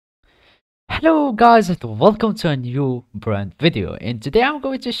Hello guys and welcome to a new brand video, and today I'm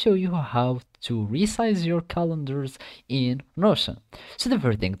going to show you how to resize your calendars in Notion. So the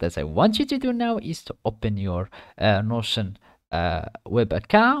first thing that I want you to do now is to open your Notion web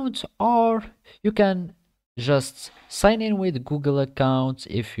account, or you can just sign in with Google account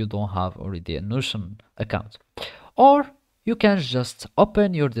if you don't have already a Notion account, or you can just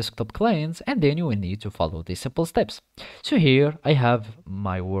open your desktop clients and then you will need to follow these simple steps. So here I have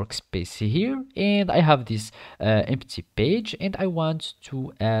my workspace here and I have this empty page and I want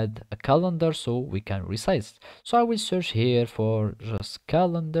to add a calendar so we can resize. So I will search here for just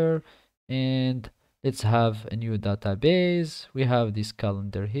calendar, and let's have a new database. We have this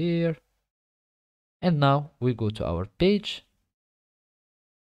calendar here, and now we go to our page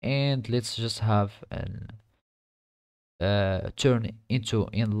and let's just have an turn into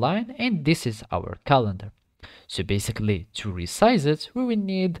inline, and this is our calendar. So basically, to resize it, we will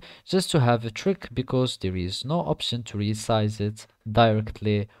need just to have a trick, because there is no option to resize it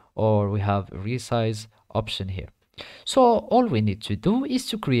directly, or we have a resize option here. So all we need to do is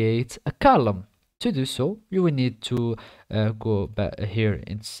to create a column. To do so, you will need to go back here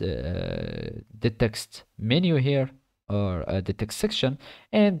in the text menu here, or the text section,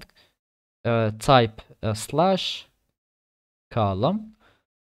 and type slash column,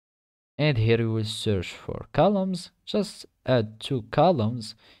 and here we will search for columns. Just add 2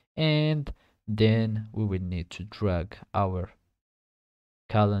 columns, and then we will need to drag our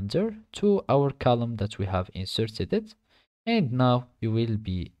calendar to our column that we have inserted it, and now you will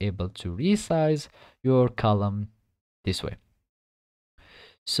be able to resize your column this way.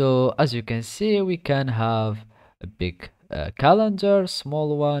 So as you can see, we can have a big calendar,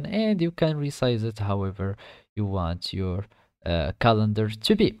 small one, and you can resize it however you want your calendar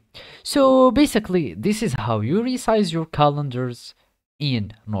to be. So basically, this is how you resize your calendars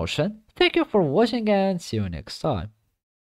in Notion. Thank you for watching and see you next time.